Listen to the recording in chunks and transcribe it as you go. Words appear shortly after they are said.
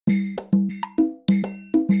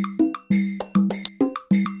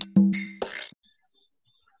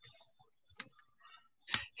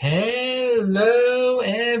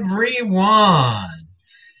everyone.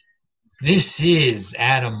 This is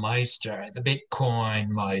Adam Meister, the Bitcoin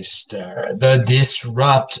Meister, the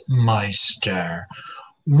Disrupt Meister.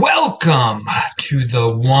 Welcome to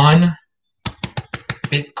the One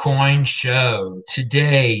Bitcoin Show.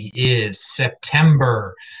 Today is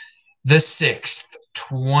September the 6th,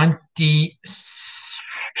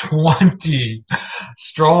 2020.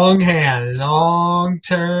 Strong hand,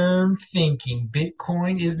 long-term thinking.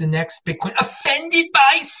 Bitcoin is the next Bitcoin. Offended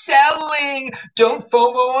by selling. Don't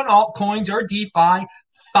FOMO on altcoins or DeFi.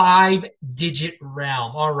 5-digit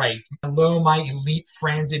realm. All right. Hello, my elite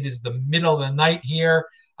friends. It is the middle of the night here.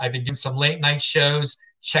 I've been doing some late night shows.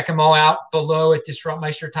 Check them all out below at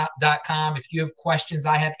disruptmeister.com. If you have questions,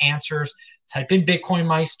 I have answers. Type in Bitcoin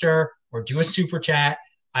Meister or do a super chat.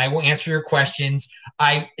 I will answer your questions.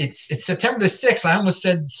 It's September the 6th. I almost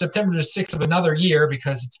said September the 6th of another year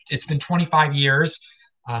because it's been 25 years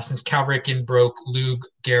since Cal Ripken broke Lou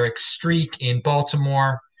Gehrig's streak in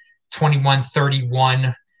Baltimore,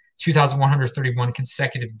 2,131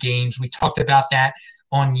 consecutive games. We talked about that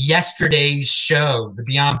on yesterday's show, the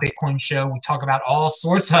Beyond Bitcoin show. We talk about all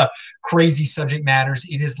sorts of crazy subject matters.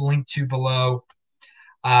 It is linked to below.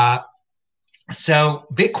 So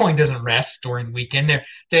Bitcoin doesn't rest during the weekend.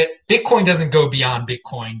 The Bitcoin doesn't go beyond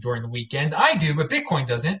Bitcoin during the weekend. I do, but Bitcoin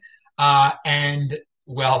doesn't. And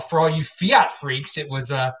well, for all you fiat freaks, it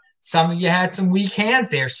was some of you had some weak hands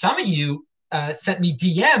there. Some of you sent me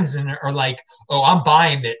DMs and are like, "Oh, I'm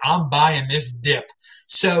buying it. I'm buying this dip."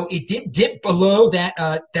 So it did dip below that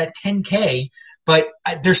 10K, but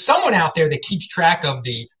there's someone out there that keeps track of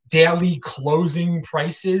the daily closing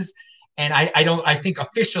prices. And I think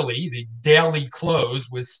officially the daily close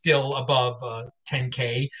was still above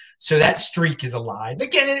 10K. So that streak is alive.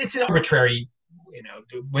 Again, it's an arbitrary,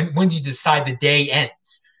 when do you decide the day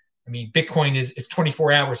ends? I mean, Bitcoin is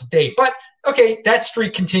 24 hours a day. But, okay, that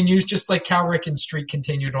streak continues just like Cal Ripken's streak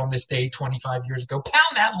continued on this day 25 years ago.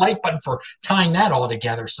 Pound that like button for tying that all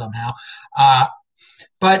together somehow.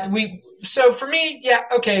 So for me, yeah,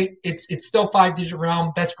 okay, it's still 5-digit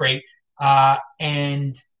realm. That's great.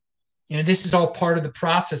 And this is all part of the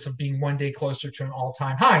process of being one day closer to an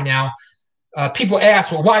all-time high. Now, people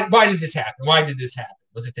ask, well, why did this happen? Why did this happen?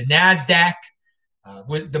 Was it the NASDAQ?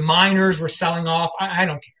 The miners were selling off? I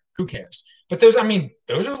don't care. Who cares? But those are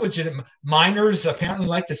legitimate. Miners apparently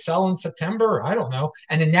like to sell in September. I don't know.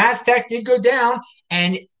 And the NASDAQ did go down.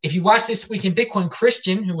 And if you watch This Week in Bitcoin,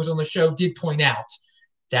 Christian, who was on the show, did point out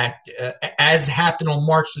that as happened on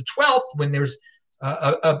March the 12th, when there's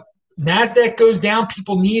a NASDAQ goes down,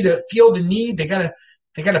 people feel the need. They gotta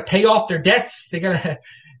pay off their debts. They gotta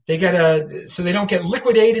so they don't get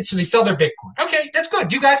liquidated. So they sell their Bitcoin. Okay, that's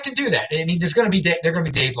good. You guys can do that. I mean, there are going to be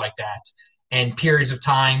days like that and periods of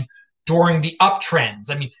time during the uptrends.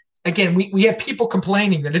 I mean, again, we have people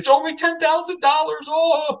complaining that it's only $10,000.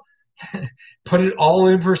 Oh, put it all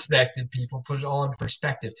in perspective, people. Put it all in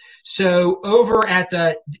perspective. So over at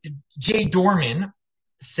Jay Dorman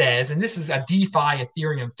says, and this is a DeFi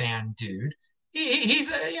Ethereum fan dude.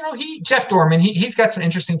 He's Jeff Dorman. He's got some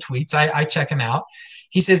interesting tweets. I check him out.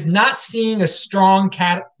 He says not seeing strong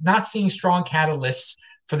catalysts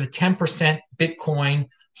for the 10% Bitcoin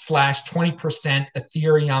 / 20%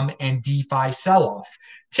 Ethereum and DeFi sell-off.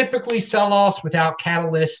 Typically, sell-offs without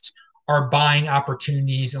catalyst are buying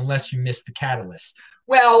opportunities unless you miss the catalyst.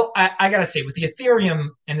 Well, I gotta say, with the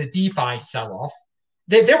Ethereum and the DeFi sell-off,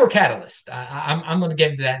 there were catalysts. I'm going to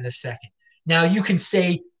get into that in a second. Now, you can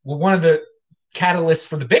say, well, one of the catalysts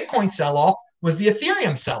for the Bitcoin sell-off was the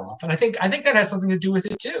Ethereum sell-off. And I think that has something to do with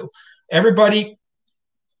it, too.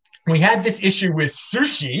 We had this issue with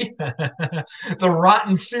Sushi. The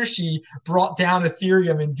rotten Sushi brought down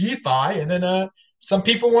Ethereum and DeFi. And then some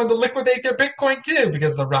people wanted to liquidate their Bitcoin, too,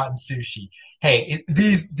 because of the rotten Sushi. Hey,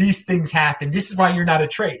 these things happen. This is why you're not a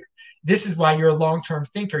trader. This is why you're a long-term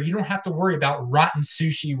thinker. You don't have to worry about rotten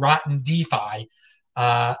Sushi, rotten DeFi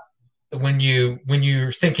when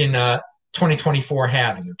you're thinking 2024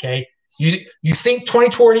 halving. Okay, you think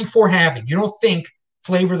 2024 halving. You don't think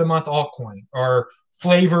flavor of the month altcoin or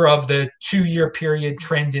flavor of the 2-year period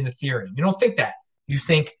trend in Ethereum. You don't think that. You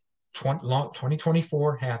think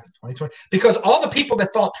 2024 halving, 2020, because all the people that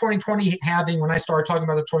thought 2020 halving when I started talking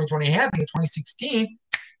about the 2020 halving in 2016.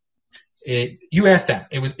 You asked them.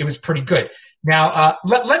 It was pretty good. Now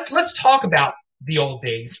let's talk about the old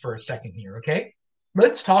days for a second here, okay?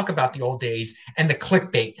 Let's talk about the old days and the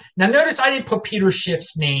clickbait. Now notice I didn't put Peter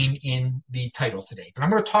Schiff's name in the title today, but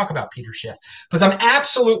I'm going to talk about Peter Schiff because I'm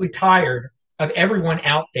absolutely tired of everyone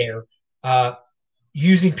out there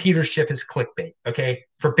using Peter Schiff as clickbait, okay,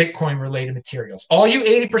 for Bitcoin related materials. All you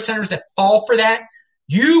 80%ers that fall for that,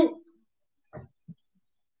 you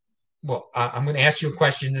Well, I'm going to ask you a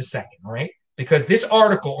question in a second, all right? Because this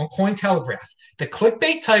article on Cointelegraph, the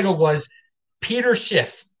clickbait title was Peter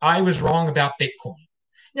Schiff, I was wrong about Bitcoin.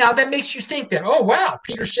 Now that makes you think that, oh wow,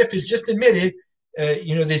 Peter Schiff has just admitted,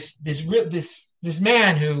 this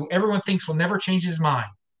man who everyone thinks will never change his mind,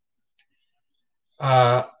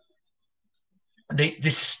 uh,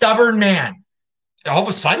 this stubborn man. All of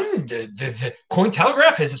a sudden, the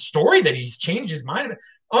Cointelegraph has a story that he's changed his mind.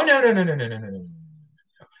 Oh no.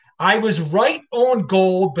 I was right on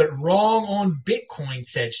gold, but wrong on Bitcoin,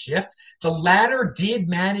 said Schiff. The latter did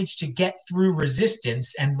manage to get through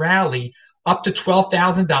resistance and rally up to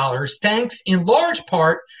 $12,000, thanks in large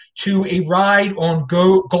part to a ride on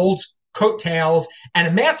gold's coattails and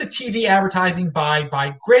a massive TV advertising by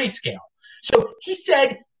Grayscale. So he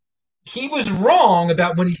said he was wrong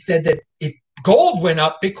about when he said that if gold went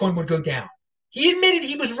up, Bitcoin would go down. He admitted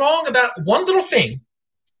he was wrong about one little thing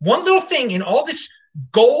in all this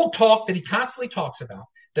gold talk that he constantly talks about,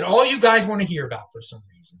 that all you guys want to hear about for some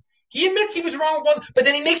reason. He admits he was wrong, but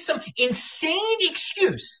then he makes some insane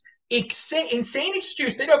excuse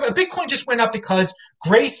that Bitcoin just went up because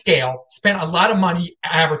Grayscale spent a lot of money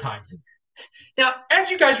advertising. Now, as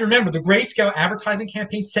you guys remember, the Grayscale advertising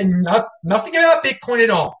campaign said nothing about Bitcoin at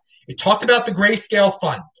all. It talked about the Grayscale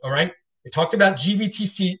fund, all right? It talked about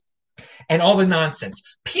GBTC and all the nonsense.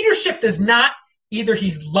 Peter Schiff does not, either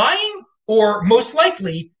he's lying or most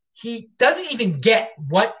likely he doesn't even get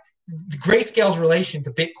what the Grayscale's relation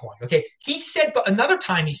to Bitcoin, okay? He said, but another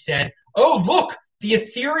time he said, oh, look, the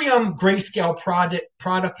Ethereum Grayscale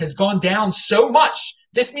product has gone down so much.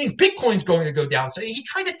 This means Bitcoin's going to go down. So he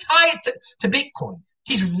tried to tie it to Bitcoin.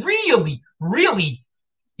 He's really,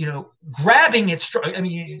 grabbing it,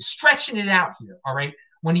 stretching it out here, all right,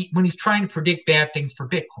 when he's trying to predict bad things for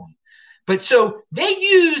Bitcoin. But so they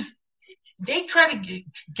try to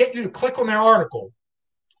get you to click on their article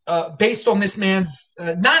based on this man's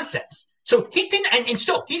nonsense. So he didn't, and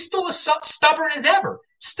still, he's still as stubborn as ever.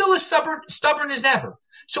 Still as stubborn as ever.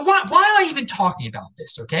 So why am I even talking about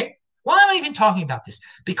this, okay? Why am I even talking about this?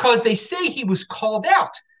 Because they say he was called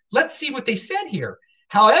out. Let's see what they said here.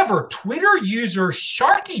 However, Twitter user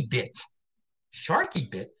SharkyBit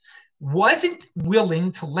wasn't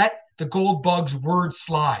willing to let the gold bug's word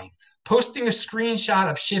slide, posting a screenshot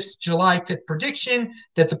of Schiff's July 5th prediction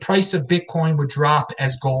that the price of Bitcoin would drop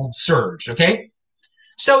as gold surged, okay?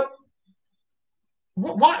 So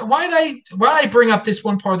why did I bring up this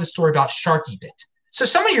one part of the story about SharkyBit? So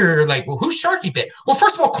some of you are like, well, who's SharkyBit? Well,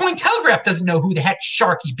 first of all, Cointelegraph doesn't know who the heck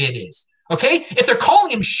SharkyBit is, okay? If they're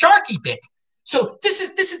calling him SharkyBit, so this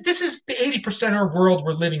is the 80% world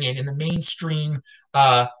we're living in the mainstream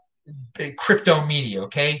crypto media,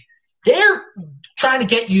 okay? They're trying to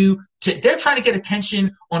get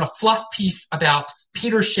attention on a fluff piece about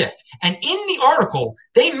Peter Schiff. And in the article,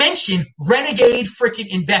 they mention Renegade freaking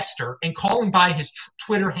Investor and call him by his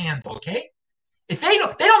Twitter handle, okay? If they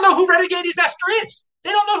don't know who Renegade Investor is.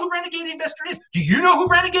 They don't know who Renegade Investor is. Do you know who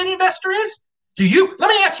Renegade Investor is? Let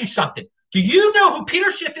me ask you something. Do you know who Peter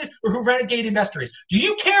Schiff is or who Renegade Investor is? Do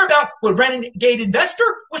you care about what Renegade Investor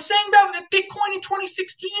was saying about Bitcoin in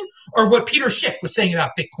 2016 or what Peter Schiff was saying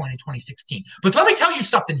about Bitcoin in 2016? But let me tell you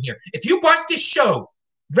something here. If you watch this show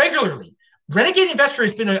regularly, Renegade Investor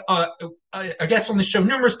has been a guest on the show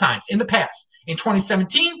numerous times in the past. In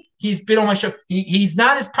 2017, he's been on my show. He's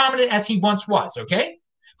not as prominent as he once was, okay?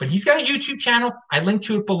 But he's got a YouTube channel. I linked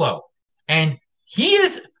to it below. And he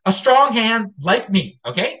is a strong hand like me,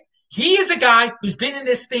 okay? He is a guy who's been in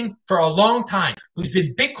this thing for a long time, who's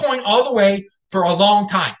been Bitcoin all the way for a long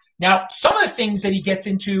time. Now, some of the things that he gets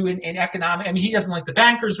into in economic, I mean, he doesn't like the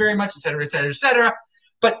bankers very much, et cetera, et cetera, et cetera.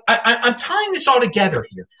 But I'm tying this all together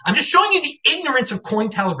here. I'm just showing you the ignorance of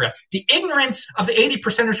Cointelegraph, the ignorance of the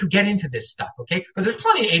 80%ers who get into this stuff, okay? Because there's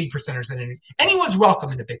plenty of 80%ers in it. Anyone's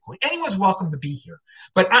welcome into Bitcoin. Anyone's welcome to be here.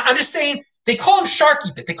 But I'm just saying, they call him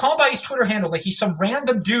SharkyBit. They call him by his Twitter handle like he's some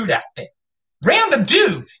random dude out there. Random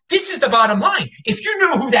dude. This is the bottom line. If you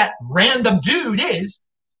know who that random dude is,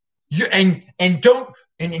 and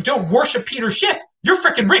don't worship Peter Schiff, you're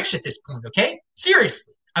freaking rich at this point, okay?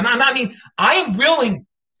 Seriously. I am willing.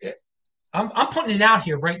 I'm putting it out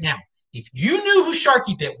here right now. If you knew who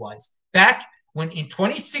SharkyBit was back when in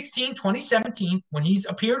 2016, 2017, when he's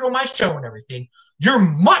appeared on my show and everything, you're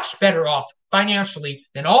much better off financially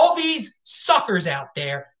than all these suckers out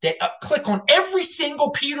there that click on every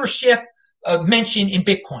single Peter Schiff mention in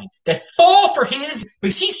Bitcoin, that fall for his,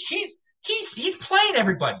 because he's playing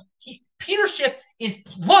everybody. Peter Schiff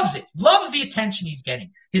loves the attention he's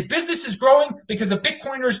getting. His business is growing because of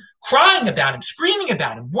Bitcoiners crying about him, screaming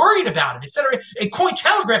about him, worried about him, etc. And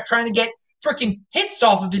Cointelegraph trying to get freaking hits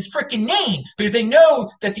off of his freaking name because they know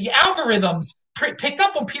that the algorithms pick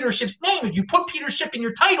up on Peter Schiff's name. If you put Peter Schiff in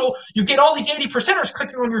your title, you get all these 80%ers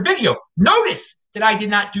clicking on your video. Notice that I did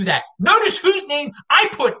not do that. Notice whose name I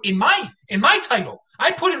put in my title.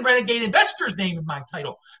 I put in Renegade Investor's name in my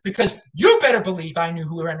title because you better believe I knew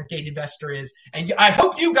who Renegade Investor is. And I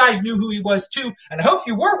hope you guys knew who he was too. And I hope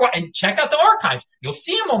you were. And check out the archives. You'll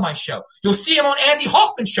see him on my show. You'll see him on Andy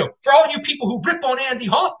Hoffman's show. For all you people who rip on Andy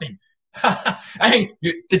Hoffman. I mean,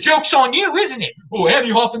 the joke's on you, isn't it? Oh, Andy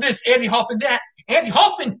Hoffman this, Andy Hoffman that. Andy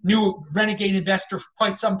Hoffman knew Renegade Investor for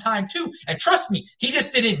quite some time too. And trust me, he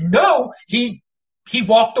just didn't know he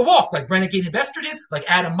walked the walk like Renegade Investor did, like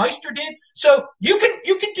Adam Meister did. So you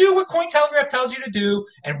can do what Cointelegraph tells you to do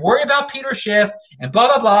and worry about Peter Schiff and blah,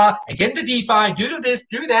 blah, blah, and get into DeFi, do this,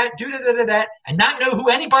 do that, do that, and not know who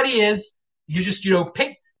anybody is. You just,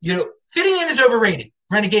 fitting in is overrated.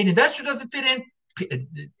 Renegade Investor doesn't fit in.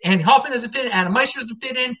 Andy Hoffman doesn't fit in. Adam Meister doesn't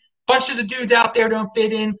fit in. Bunches of dudes out there don't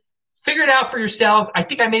fit in. Figure it out for yourselves. I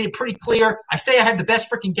think I made it pretty clear. I say I have the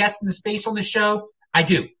best freaking guest in the space on this show. I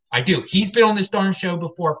do. He's been on this darn show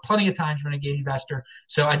before plenty of times, Renegade Investor.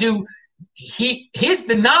 So I do.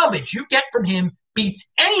 The knowledge you get from him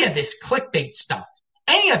beats any of this clickbait stuff.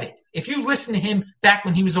 Any of it. If you listen to him back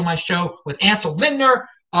when he was on my show with Ansel Lindner,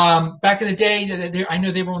 back in the day, I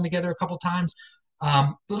know they were on together a couple times.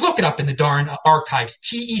 Look it up in the darn archives,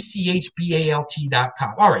 techbalt.com.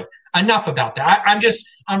 All right, enough about that.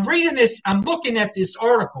 I'm reading this, I'm looking at this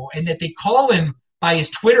article, and that they call him by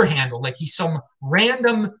his Twitter handle like he's some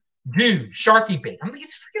random dude, Sharky Bait. I'm like,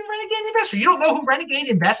 it's freaking Renegade Investor. You don't know who Renegade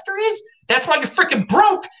Investor is? That's why you're freaking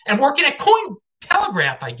broke and working at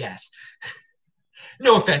Cointelegraph, I guess.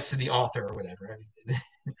 No offense to the author or whatever.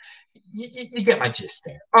 You get my gist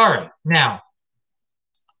there. All right, now.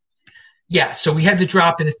 Yeah, so we had the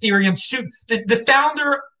drop in Ethereum. The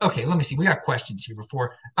founder, okay, let me see. We got questions here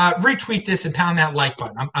before. Retweet this and pound that like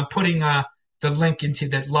button. I'm putting the link into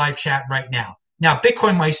the live chat right now. Now,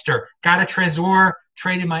 Bitcoin Meister, got a Trezor,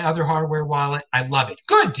 traded my other hardware wallet. I love it.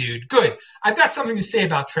 Good, dude, good. I've got something to say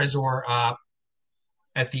about Trezor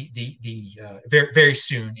at very, very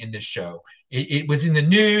soon in this show. It was in the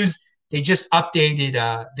news. They just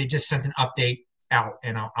updated, they just sent an update out,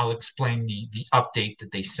 and I'll explain the update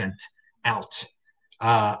that they sent out.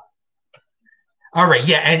 All right,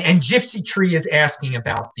 yeah, and Gypsy Tree is asking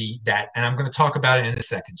about that, and I'm going to talk about it in a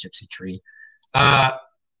second, Gypsy Tree.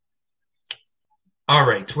 All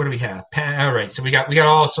right, what do we have? All right, so we got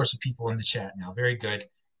all sorts of people in the chat now. Very good.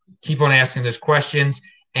 Keep on asking those questions,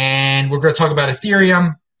 and we're going to talk about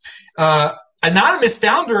Ethereum. Anonymous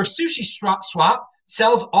founder of Sushi Swap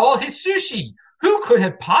sells all his sushi. Who could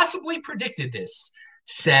have possibly predicted this?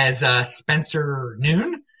 Says Spencer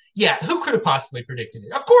Noon. Yeah, who could have possibly predicted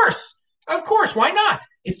it? Of course, why not?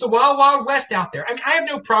 It's the wild, wild west out there. I mean, I have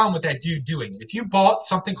no problem with that dude doing it. If you bought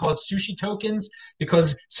something called Sushi tokens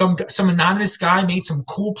because some anonymous guy made some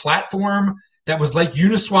cool platform that was like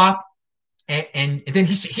Uniswap, and then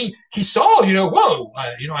he saw, whoa,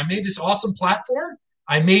 I made this awesome platform.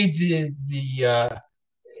 I made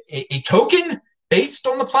a token based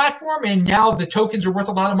on the platform, and now the tokens are worth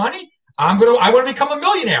a lot of money. I want to become a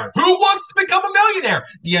millionaire. Who wants to become a millionaire?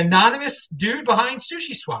 The anonymous dude behind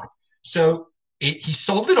Sushi Swap. So he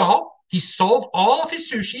sold it all. He sold all of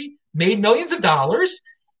his sushi, made millions of dollars,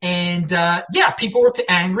 and people were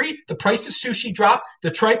angry. The price of sushi dropped.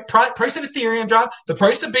 The price of Ethereum dropped. The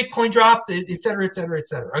price of Bitcoin dropped, et cetera, et cetera, et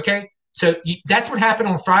cetera. Okay, so that's what happened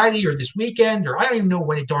on Friday or this weekend, or I don't even know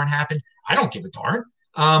when it darn happened. I don't give a darn.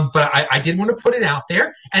 But I did want to put it out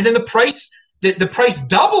there. And then the price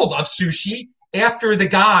doubled of sushi after the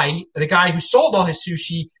guy who sold all his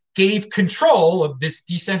sushi gave control of this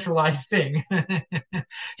decentralized thing.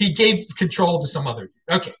 He gave control to some other.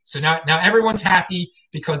 Okay, so now everyone's happy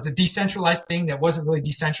because the decentralized thing that wasn't really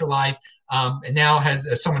decentralized and now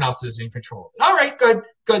has someone else is in control. All right, good.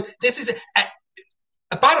 This is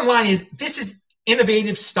bottom line is this is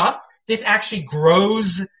innovative stuff. This actually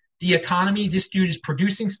grows the economy. This dude is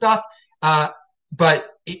producing stuff. But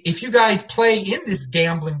if you guys play in this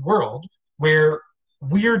gambling world where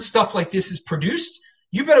weird stuff like this is produced,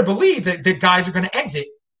 you better believe that the guys are going to exit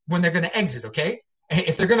when they're going to exit, okay?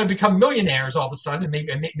 If they're going to become millionaires all of a sudden, and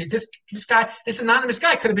this anonymous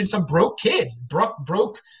guy could have been some broke kid,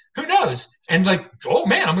 broke, who knows? And like, oh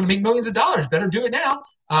man, I'm going to make millions of dollars. Better do it now.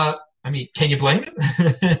 Can you blame him?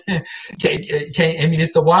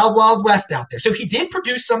 It's the wild, wild west out there. So he did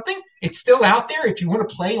produce something. It's still out there. If you want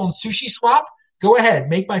to play on Sushi Swap, go ahead,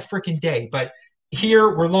 make my freaking day. But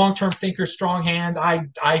here we're long-term thinkers, strong hand.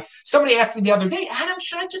 Somebody asked me the other day, Adam,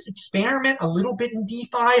 should I just experiment a little bit in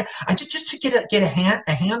DeFi? I just to get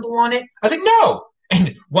a handle on it. I was like, no.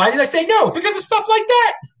 And why did I say no? Because of stuff like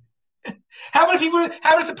that. How about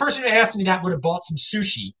if the person who asked me that would have bought some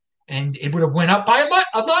sushi and it would have went up by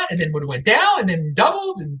a lot and then would have went down and then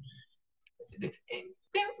doubled, and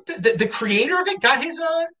the creator of it got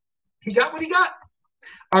he got what he got.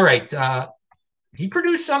 All right. He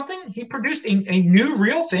produced something. He produced a new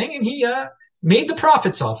real thing, and he made the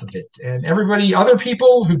profits off of it. And other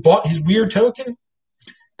people who bought his weird token,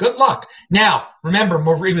 good luck. Now, remember,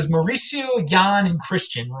 it was Mauricio, Jan, and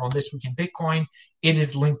Christian were on This Week in Bitcoin. It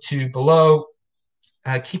is linked to below.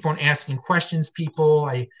 Keep on asking questions, people.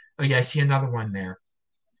 I see another one there.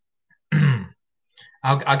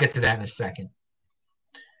 I'll get to that in a second.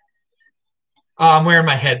 I'm wearing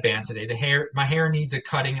my headband today. My hair needs a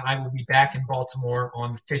cutting. I will be back in Baltimore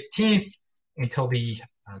on the 15th until the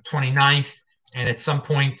 29th. And at some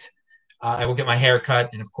point, I will get my hair cut.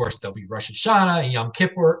 And of course, there'll be Rosh Hashanah and Yom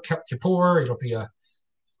Kippur. It'll be a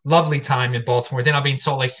lovely time in Baltimore. Then I'll be in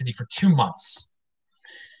Salt Lake City for 2 months.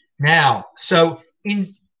 Now, so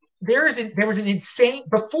there was an insane,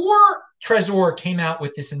 before Trezor came out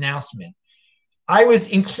with this announcement, I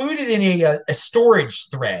was included in a storage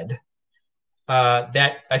thread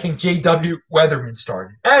that I think JW Weatherman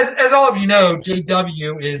started. As all of you know,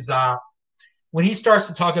 JW is when he starts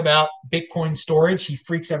to talk about Bitcoin storage, he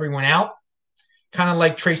freaks everyone out, kind of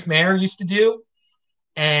like Trace Mayer used to do.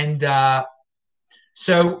 And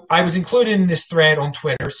so I was included in this thread on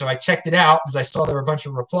Twitter. So I checked it out because I saw there were a bunch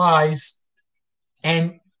of replies.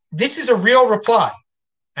 And this is a real reply.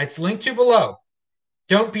 It's linked to below.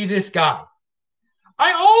 Don't be this guy.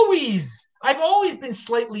 I've always been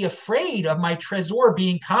slightly afraid of my Trezor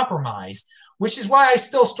being compromised, which is why I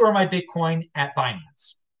still store my Bitcoin at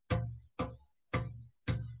Binance.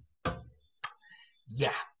 Yeah.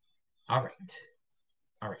 All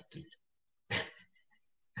right, dude.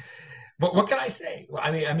 But what can I say?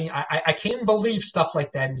 I can't believe stuff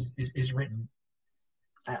like that is written.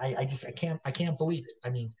 I can't believe it. I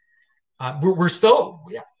mean, we're still,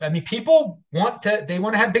 people want to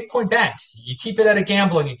have Bitcoin banks. You keep it at a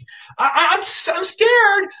gambling. I'm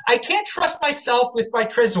scared. I can't trust myself with my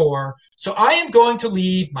Trezor. So I am going to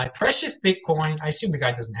leave my precious Bitcoin. I assume the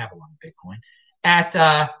guy doesn't have a lot of Bitcoin at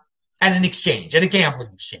an exchange, at a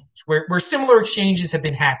gambling exchange where similar exchanges have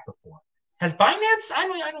been hacked before. Has Binance,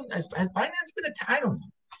 has Binance been attacked? I don't know.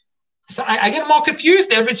 So I get them all confused.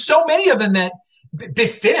 There have been so many of them that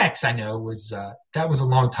Bitfinex, I know, was that was a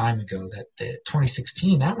long time ago. That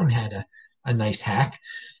 2016, that one had a nice hack.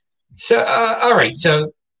 So all right,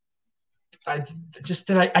 so I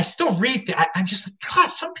still read. I'm just like, God,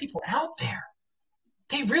 some people out there,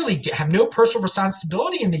 they really have no personal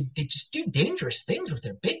responsibility, and they just do dangerous things with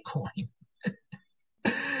their Bitcoin.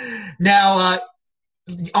 Now,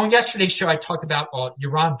 on yesterday's show, I talked about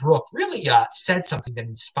Yaron Brook really said something that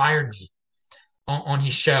inspired me on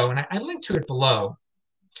his show, and I linked to it below.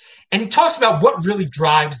 And he talks about what really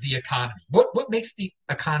drives the economy, what makes the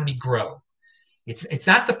economy grow. It's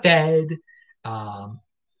not the Fed.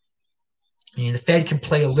 The Fed can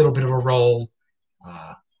play a little bit of a role.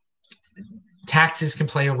 Taxes can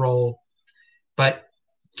play a role, but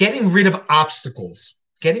getting rid of obstacles,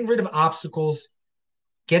 getting rid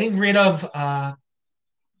of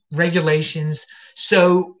regulations,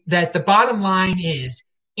 so that the bottom line is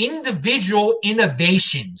individual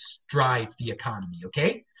innovations drive the economy,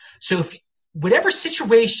 okay? So if whatever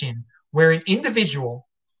situation where an individual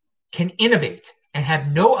can innovate and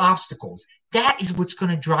have no obstacles, that is what's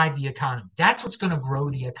going to drive the economy. That's what's going to grow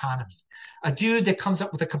the economy. A dude that comes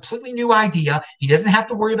up with a completely new idea, he doesn't have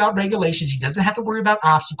to worry about regulations, he doesn't have to worry about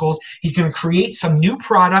obstacles, he's going to create some new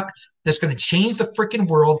product that's going to change the freaking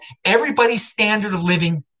world. Everybody's standard of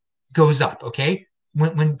living goes up, okay?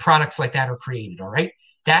 When products like that are created, all right?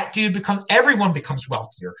 Everyone becomes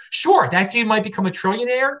wealthier. Sure, that dude might become a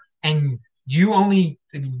trillionaire, and you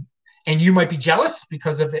might be jealous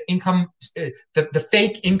because of the income, the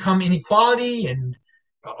fake income inequality and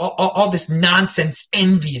all this nonsense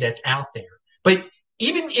envy that's out there. But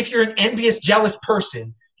even if you're an envious, jealous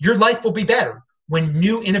person, your life will be better when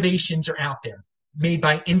new innovations are out there made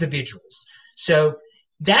by individuals. So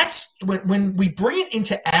that's when we bring it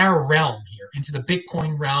into our realm here, into the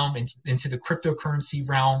Bitcoin realm, into the cryptocurrency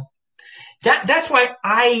realm. That's why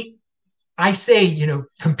I say,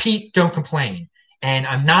 compete, don't complain. And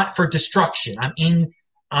I'm not for destruction.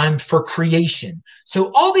 I'm for creation.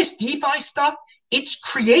 So all this DeFi stuff, it's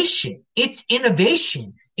creation, it's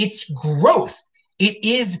innovation, it's growth.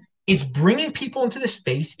 It's bringing people into the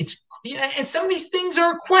space. And some of these things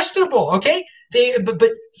are questionable. Okay,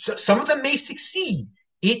 But some of them may succeed.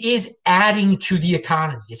 It is adding to the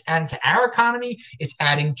economy. It's adding to our economy. It's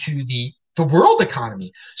adding to the world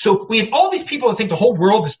economy. So we have all these people that think the whole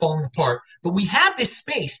world is falling apart, but we have this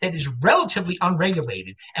space that is relatively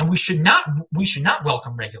unregulated, and we should not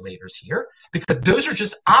welcome regulators here, because those are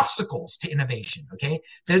just obstacles to innovation. Okay,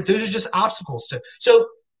 those are just obstacles to. So,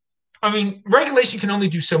 I mean, regulation can only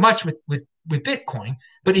do so much with Bitcoin,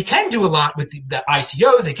 but it can do a lot with the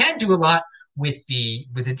ICOs. It can do a lot with the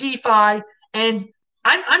DeFi, and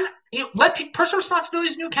let personal responsibility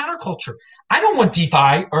is new counterculture. I don't want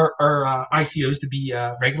DeFi or ICOs to be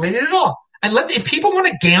regulated at all. And if people want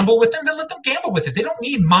to gamble with them, then let them gamble with it. They don't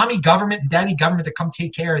need mommy government and daddy government to come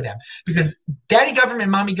take care of them, because daddy government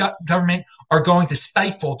and mommy government are going to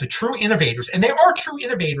stifle the true innovators. And there are true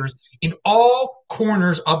innovators in all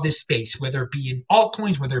corners of this space, whether it be in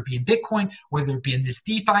altcoins, whether it be in Bitcoin, whether it be in this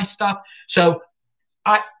DeFi stuff. So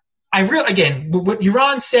again, what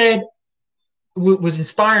Yaron said was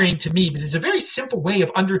inspiring to me, because it's a very simple way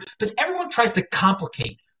because everyone tries to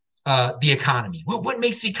complicate the economy. What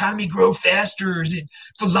makes the economy grow faster? Is it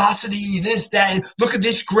velocity, this, that? Look at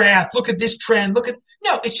this graph. Look at this trend.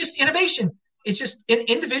 No, it's just innovation. It's just an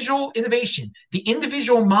individual innovation, the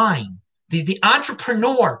individual mind, the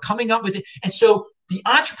entrepreneur coming up with it. And so the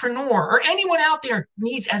entrepreneur or anyone out there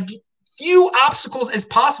needs as few obstacles as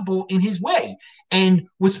possible in his way. And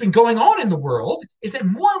what's been going on in the world is that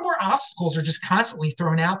more and more obstacles are just constantly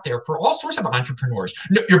thrown out there for all sorts of entrepreneurs.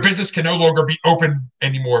 No, your business can no longer be open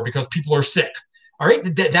anymore because people are sick. All right,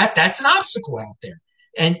 that's an obstacle out there.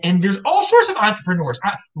 And there's all sorts of entrepreneurs,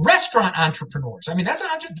 restaurant entrepreneurs. I mean,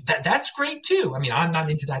 that's great too. I mean, I'm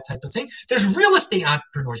not into that type of thing. There's real estate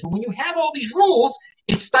entrepreneurs, but when you have all these rules,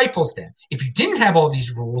 it stifles them. If you didn't have all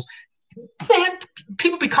these rules,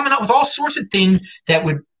 people be coming up with all sorts of things that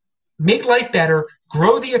would make life better,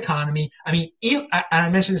 grow the economy. I mean, I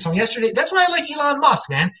mentioned this on yesterday. That's why I like Elon Musk,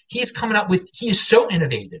 man. He is so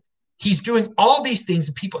innovative. He's doing all these things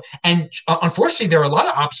that people, and unfortunately, there are a lot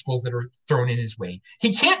of obstacles that are thrown in his way.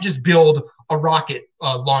 He can't just build a rocket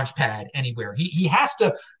launch pad anywhere. He has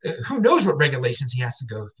to, who knows what regulations he has to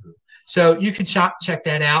go through. So you can check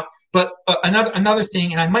that out. But another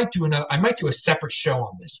thing, and I might do a separate show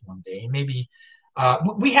on this one day. Maybe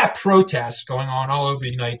we have protests going on all over the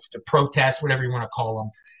United States, the protests, whatever you want to call them.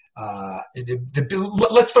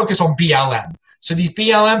 Let's focus on BLM. So these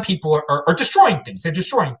BLM people are destroying things. They're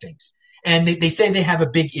destroying things, and they say they have a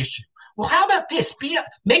big issue. Well, how about this?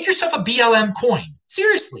 Make yourself a BLM coin.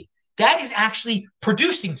 Seriously, that is actually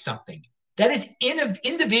producing something. That is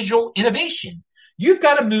individual innovation. You've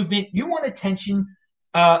got a movement. You want attention.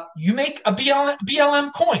 You make a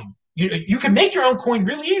BLM coin. You can make your own coin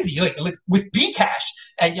really easy, like with Bcash.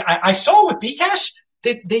 I saw with Bcash,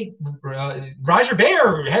 Roger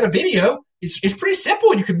Ver had a video. It's pretty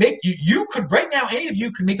simple. You could right now, any of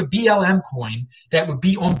you could make a BLM coin that would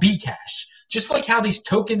be on Bcash. Just like how these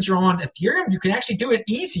tokens are on Ethereum, you can actually do it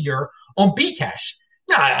easier on Bcash.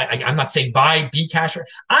 No, I'm not saying buy Bcash.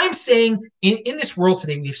 I'm saying in this world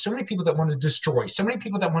today, we have so many people that want to destroy, so many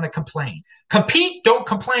people that want to complain. Compete, don't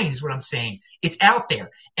complain is what I'm saying. It's out there.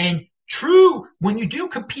 And when you do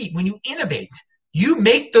compete, when you innovate, you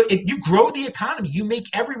grow the economy. You make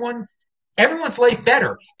everyone's life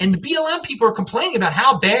better. And the BLM people are complaining about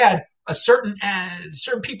how bad certain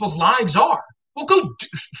people's lives are. Well, go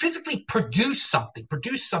physically produce something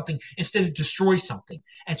instead of destroy something.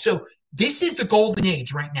 And so this is the golden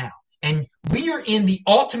age right now. And we are in the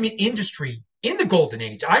ultimate industry in the golden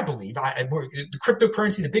age, I believe. The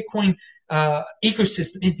cryptocurrency, the Bitcoin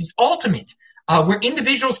ecosystem is the ultimate, where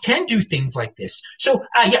individuals can do things like this. So,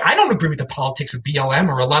 I don't agree with the politics of BLM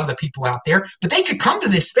or a lot of the people out there, but they could come to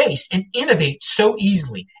this space and innovate so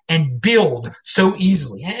easily and build so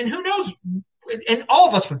easily. And who knows? And all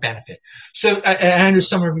of us would benefit. So I know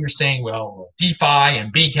some of you are saying, well, DeFi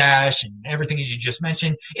and Bcash and everything that you just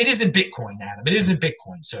mentioned, it isn't Bitcoin, Adam. It isn't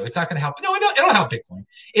Bitcoin. So it's not going to help. No, it'll help Bitcoin.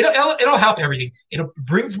 It'll help everything. It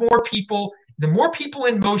brings more people. The more people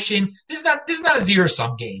in motion. This is not a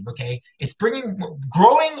zero-sum game, okay? It's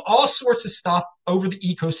growing all sorts of stuff over the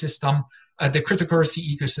ecosystem. The cryptocurrency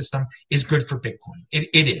ecosystem is good for Bitcoin.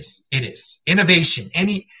 It is. Innovation.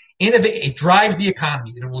 It drives the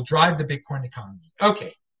economy. It will drive the Bitcoin economy.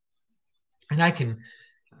 Okay. And I can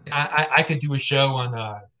do a show on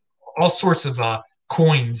all sorts of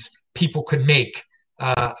coins people could make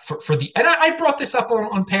for the. And I brought this up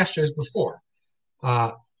on past shows before.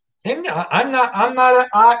 And I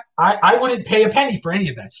wouldn't pay a penny for any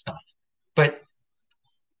of that stuff. But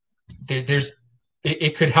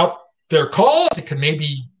it could help their cause. It could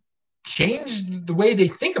maybe changed the way they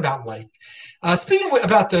think about life. Speaking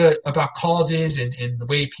about causes and the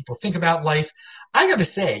way people think about life, I got to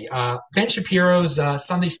say, Ben Shapiro's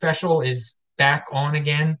Sunday special is back on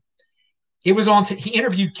again. It was on. He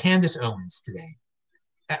interviewed Candace Owens today,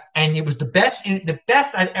 and it was the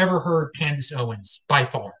best I've ever heard Candace Owens by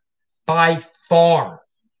far. By far,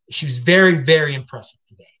 she was very, very impressive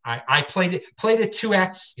today. I played it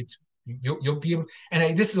 2x. You'll be able,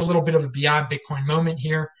 and this is a little bit of a beyond Bitcoin moment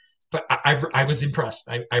here, but I was impressed.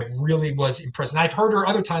 I really was impressed. And I've heard her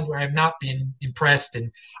other times where I have not been impressed,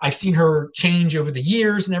 and I've seen her change over the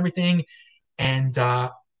years and everything. And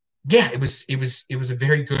yeah, it was a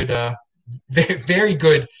very good, very, very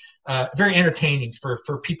good, very entertaining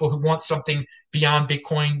for people who want something beyond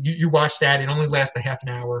Bitcoin. You watch that; it only lasts a half an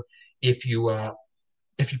hour if you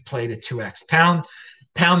played at 2x. Pound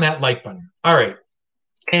that like button. All right.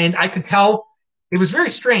 And I could tell it was very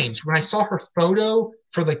strange when I saw her photo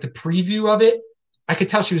for like the preview of it. I could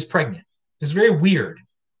tell she was pregnant. It was very weird.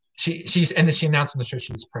 And then she announced on the show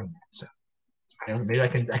she was pregnant. So I don't know, maybe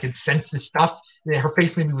I can sense this stuff. Her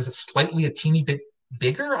face maybe was a teeny bit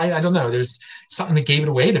bigger. I don't know. There's something that gave it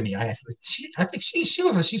away to me. I think she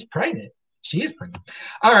looks like she's pregnant. She is pregnant.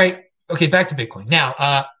 All right. Okay, back to Bitcoin now.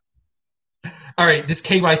 All right, this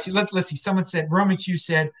KYC. Let's see. Someone said, Roman Q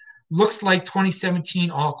said, looks like 2017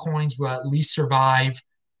 altcoins will at least survive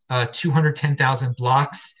 210,000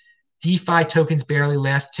 blocks. DeFi tokens barely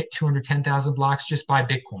last 210,000 blocks. Just buy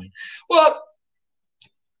Bitcoin. Well,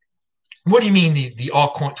 what do you mean the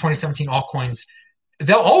altcoin 2017 altcoins?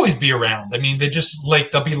 They'll always be around. I mean,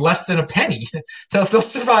 they'll be less than a penny. they'll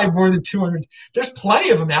survive more than 200. There's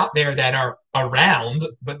plenty of them out there that are around,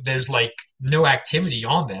 but there's like no activity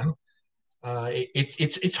on them.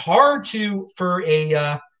 It's hard for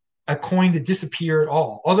a coin to disappear at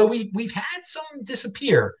all. Although we've had some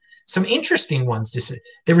disappear, some interesting ones.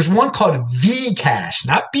 There was one called Vcash,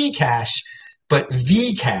 not Bcash, but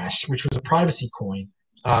Vcash, which was a privacy coin,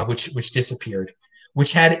 which disappeared,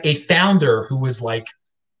 which had a founder who was like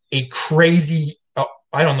a crazy.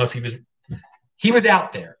 I don't know if he was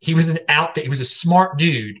out there. He was He was a smart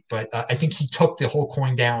dude, but I think he took the whole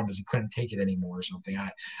coin down because he couldn't take it anymore or something.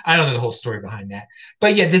 I don't know the whole story behind that.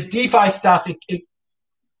 But yeah, this DeFi stuff,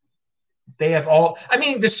 they have all. I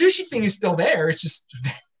mean, the Sushi thing is still there. It's just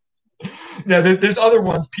no. There's other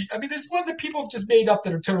ones. I mean, there's ones that people have just made up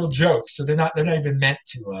that are total jokes. So they're not even meant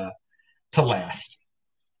to last.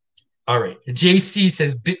 All right. JC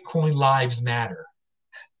says Bitcoin lives matter.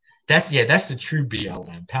 That's the true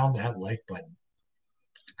BLM. Pound that like button.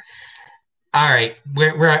 All right,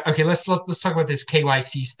 okay. Let's talk about this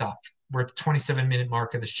KYC stuff. We're at the 27-minute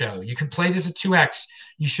mark of the show. You can play this at 2x.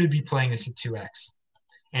 You should be playing this at 2x.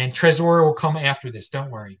 And Trezor will come after this.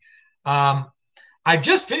 Don't worry. I've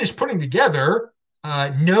just finished putting together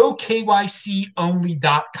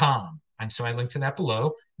NoKYCOnly.com. So I linked to that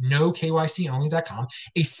below. NoKYCOnly.com,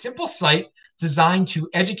 a simple site designed to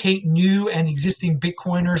educate new and existing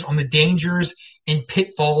Bitcoiners on the dangers and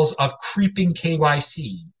pitfalls of creeping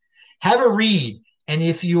KYC. Have a read, and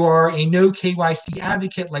if you are a no KYC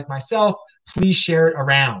advocate like myself, please share it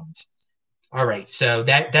around. All right, so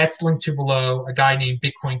that's linked to below. A guy named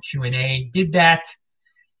Bitcoin Q&A did that.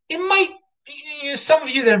 It might, some of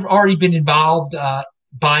you that have already been involved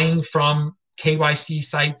buying from KYC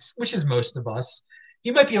sites, which is most of us,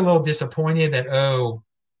 you might be a little disappointed that,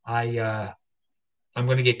 I'm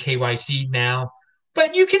going to get KYC now.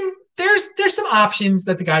 But you can, there's some options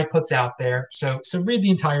that the guy puts out there. So read the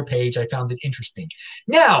entire page. I found it interesting.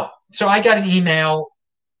 Now, so I got an email.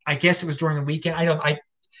 I guess it was during the weekend. I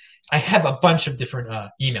have a bunch of different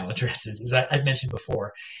email addresses, as I've mentioned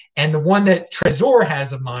before. And the one that Trezor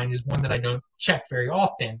has of mine is one that I don't check very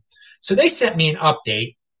often. So they sent me an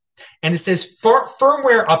update, and it says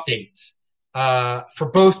firmware updates for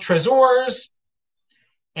both Trezors.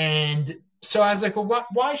 And so I was like, well,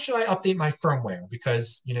 why should I update my firmware?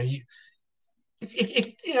 Because, it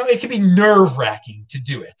can be nerve-wracking to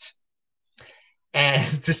do it, and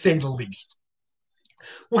to say the least.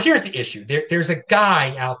 Well, here's the issue. There's a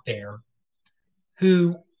guy out there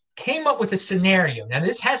who came up with a scenario. Now,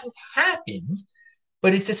 this hasn't happened,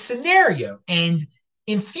 but it's a scenario. And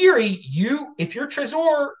in theory, if your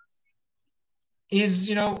Trezor is,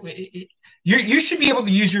 you should be able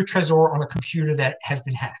to use your Trezor on a computer that has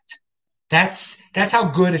been hacked. That's how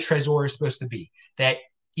good a Trezor is supposed to be. That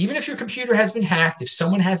even if your computer has been hacked, if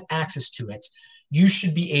someone has access to it, you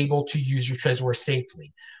should be able to use your Trezor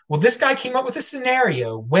safely. Well, this guy came up with a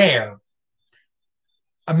scenario where,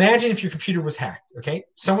 imagine if your computer was hacked, okay?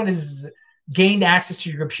 Someone has gained access to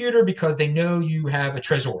your computer because they know you have a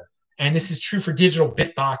Trezor. And this is true for digital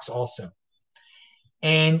BitBox also.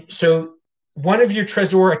 And so one of your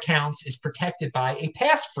Trezor accounts is protected by a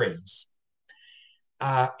passphrase,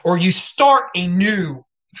 or you start a new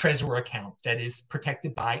Trezor account that is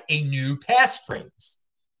protected by a new passphrase.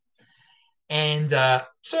 And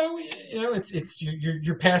so, it's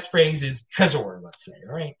your passphrase is Trezor, let's say,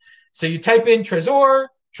 all right? So you type in Trezor,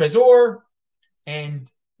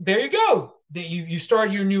 and there you go. You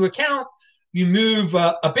start your new account, you move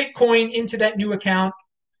a Bitcoin into that new account,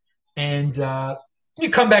 and you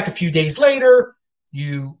come back a few days later,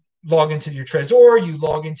 you log into your Trezor, you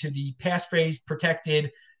log into the passphrase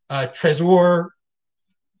protected Trezor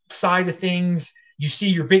side of things, you see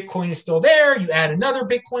your Bitcoin is still there, you add another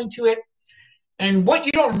Bitcoin to it. And what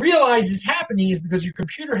you don't realize is happening is because your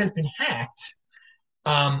computer has been hacked,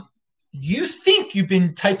 you think you've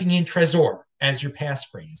been typing in Trezor as your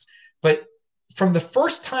passphrase. But from the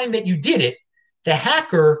first time that you did it, the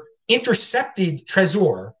hacker intercepted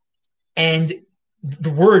Trezor and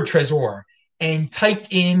the word Trezor and typed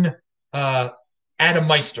in Adam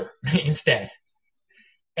Meister instead.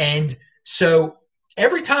 And so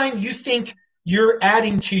every time you think you're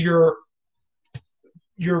adding to your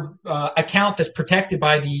account that's protected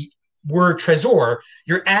by the word Trezor,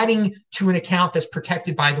 you're adding to an account that's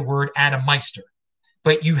protected by the word Adam Meister,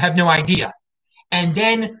 but you have no idea. And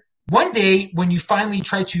then one day when you finally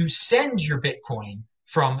try to send your Bitcoin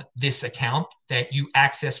from this account that you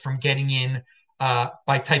access from getting in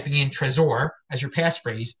by typing in Trezor as your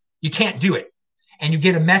passphrase, you can't do it. And you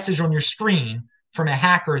get a message on your screen from a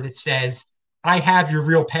hacker that says, I have your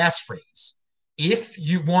real passphrase. If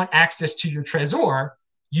you want access to your Trezor,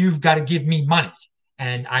 you've got to give me money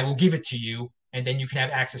and I will give it to you. And then you can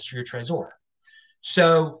have access to your Trezor.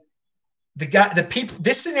 So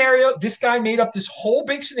this guy made up this whole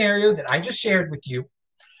big scenario that I just shared with you,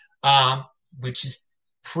 which is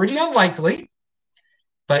pretty unlikely.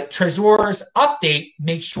 But Trezor's update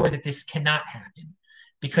makes sure that this cannot happen.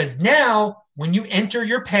 Because now, when you enter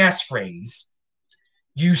your passphrase,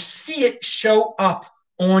 you see it show up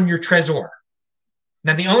on your Trezor.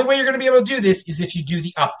 Now, the only way you're going to be able to do this is if you do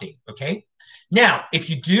the update, okay? Now, if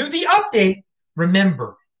you do the update,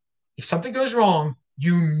 remember, if something goes wrong,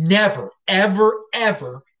 you never, ever,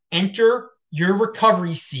 ever enter your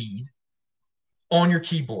recovery seed on your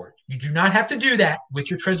keyboard. You do not have to do that with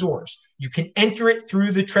your Trezors. You can enter it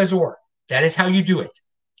through the Trezor. That is how you do it.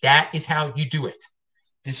 That is how you do it.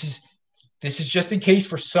 This is just in case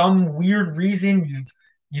for some weird reason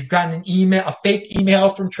you've gotten an email, a fake email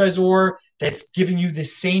from Trezor that's giving you the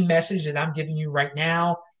same message that I'm giving you right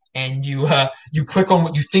now, and you click on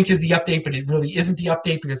what you think is the update, but it really isn't the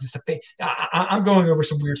update because it's a fake. I'm going over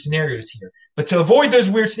some weird scenarios here, but to avoid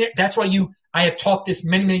those weird scenarios, that's why I have taught this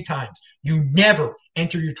many, many times. You never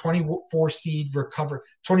enter your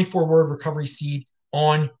 24-word recovery seed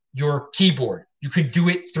on your keyboard. You can do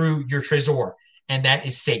it through your Trezor, and that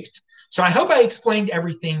is safe. So I hope I explained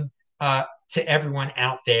everything to everyone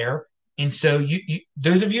out there. And so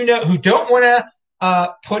those of you who don't want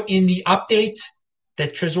to put in the update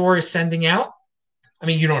that Trezor is sending out, I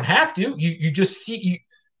mean, you don't have to. You just see.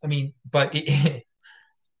 But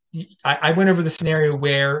I went over the scenario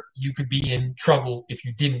where you could be in trouble if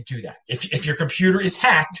you didn't do that. If your computer is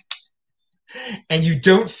hacked and you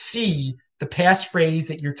don't see the passphrase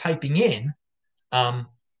that you're typing in,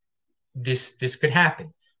 this could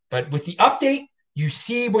happen. But with the update, you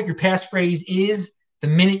see what your passphrase is the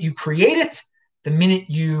minute you create it, and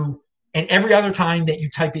every other time that you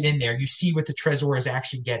type it in there, you see what the Trezor is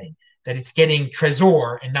actually getting, that it's getting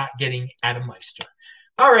Trezor and not getting Adam Meister.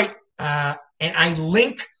 All right. And I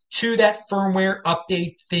link to that firmware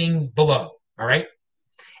update thing below. All right.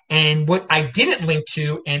 And what I didn't link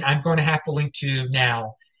to, and I'm going to have to link to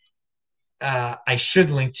now, I should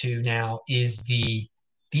link to now, is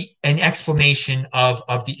an explanation of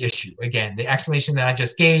the issue. Again, the explanation that I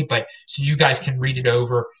just gave, but so you guys can read it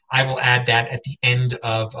over. I will add that at the end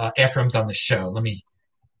of, after I'm done the show. Let me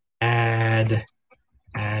add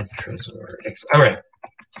Trezor. All right.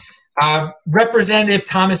 Representative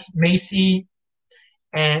Thomas Macy,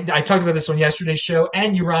 and I talked about this on yesterday's show,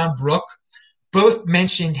 and Yaron Brook both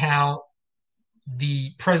mentioned how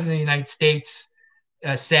the President of the United States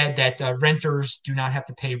said that renters do not have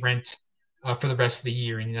to pay rent for the rest of the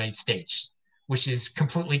year in the United States, which is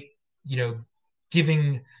completely,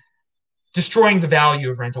 destroying the value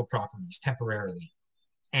of rental properties temporarily.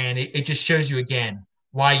 And it just shows you again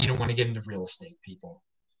why you don't want to get into real estate, people.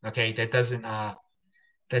 Okay, that doesn't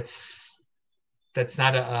that's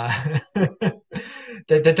not that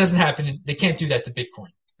doesn't happen. They can't do that to Bitcoin.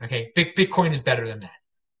 Okay, Bitcoin is better than that.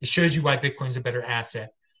 It shows you why Bitcoin is a better asset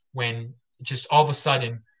when just all of a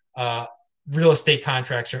sudden real estate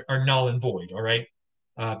contracts are null and void. All right,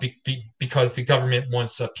 because the government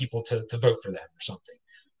wants people to vote for them or something.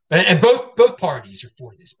 And both parties are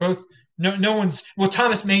for this. Both no one's well.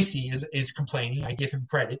 Thomas Macy is complaining. I give him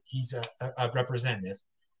credit. He's a representative,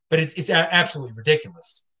 but it's absolutely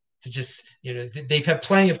ridiculous to just they've had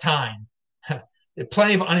plenty of time,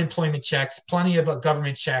 plenty of unemployment checks, plenty of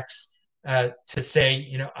government checks to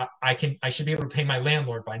say I should be able to pay my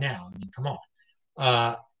landlord by now. I mean, come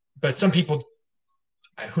on. But some people,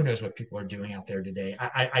 who knows what people are doing out there today?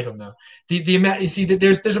 I don't know. The amount you see that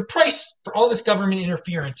there's a price for all this government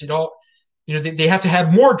interference. It all they have to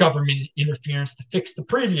have more government interference to fix the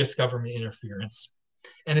previous government interference,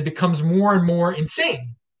 and it becomes more and more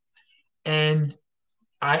insane. And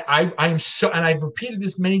I am so, and I've repeated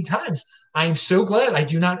this many times. I am so glad I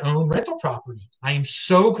do not own rental property. I am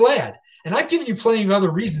so glad, and I've given you plenty of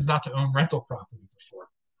other reasons not to own rental property before.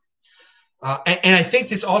 And I think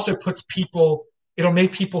this also puts people. It'll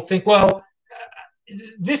make people think, well,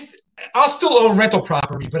 I'll still own rental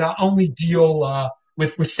property, but I'll only deal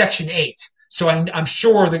with Section 8. So I'm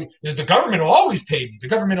sure the government will always pay me. The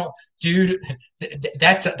government, dude,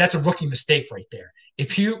 that's a rookie mistake right there.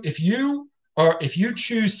 If you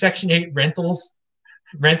choose Section 8 renters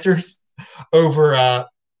over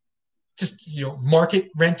just market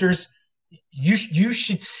renters, you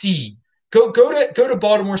should go to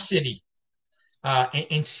Baltimore City.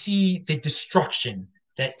 And see the destruction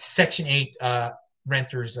that Section 8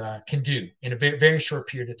 renters can do in a very, very short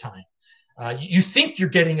period of time. You think you're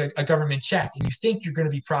getting a government check, and you think you're going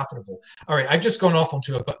to be profitable. All right, I've just gone off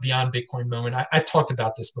onto a beyond Bitcoin moment. I've talked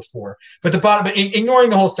about this before, but ignoring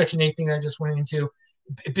the whole Section 8 thing that I just went into,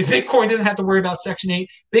 Bitcoin doesn't have to worry about Section 8.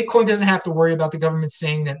 Bitcoin doesn't have to worry about the government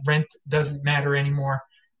saying that rent doesn't matter anymore.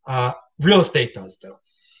 Real estate does, though.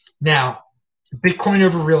 Now, Bitcoin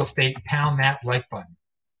over real estate, pound that like button.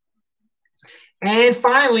 And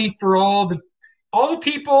finally, for all the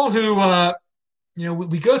people who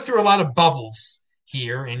we go through a lot of bubbles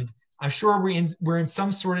here, and I'm sure we're in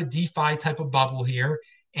some sort of DeFi type of bubble here.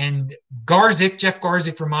 And Jeff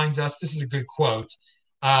Garzik reminds us, this is a good quote,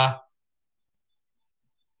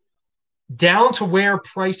 down to where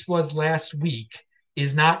price was last week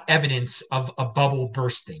is not evidence of a bubble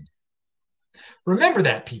bursting. Remember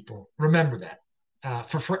that, people. Remember that.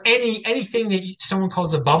 For anything that someone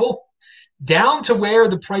calls a bubble, down to where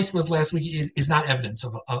the price was last week is not evidence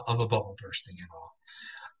of a bubble bursting at all.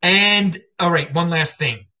 And all right, one last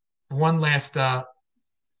thing. I'll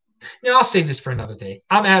save this for another day.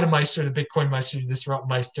 I'm Adam Meister, the Bitcoin Meister, the Disrupt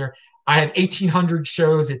Meister. I have 1,800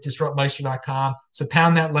 shows at disruptmeister.com. So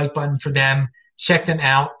pound that like button for them. Check them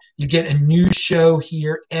out. You get a new show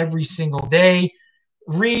here every single day.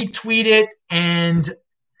 Retweet it, and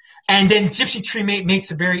then Gypsy Tree makes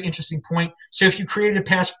a very interesting point. So if you created a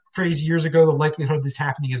passphrase years ago, the likelihood of this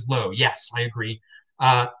happening is low. Yes, I agree.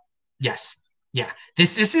 Yes, yeah.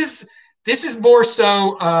 This is more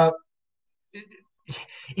so.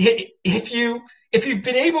 If you've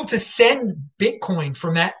been able to send Bitcoin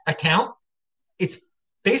from that account, it's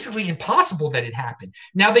basically impossible that it happened.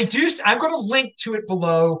 Now they do. I'm going to link to it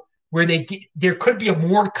below where there could be a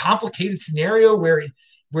more complicated scenario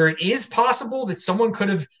where it is possible that someone could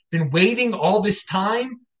have been waiting all this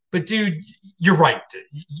time. But dude, you're right.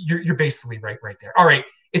 You're basically right there. All right.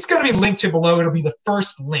 It's going to be linked to below. It'll be the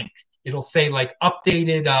first link. It'll say like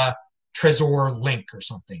updated Trezor link or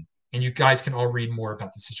something. And you guys can all read more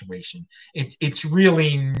about the situation. It's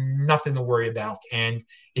really nothing to worry about. And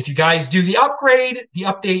if you guys do the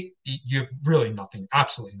update, you have really nothing,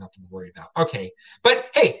 absolutely nothing to worry about. Okay. But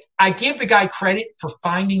hey, I give the guy credit for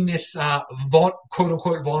finding this quote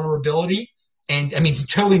unquote vulnerability. And I mean, he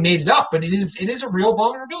totally made it up, but it is a real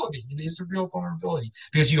vulnerability. It is a real vulnerability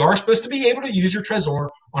because you are supposed to be able to use your Trezor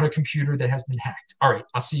on a computer that has been hacked. All right.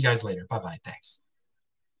 I'll see you guys later. Bye-bye. Thanks.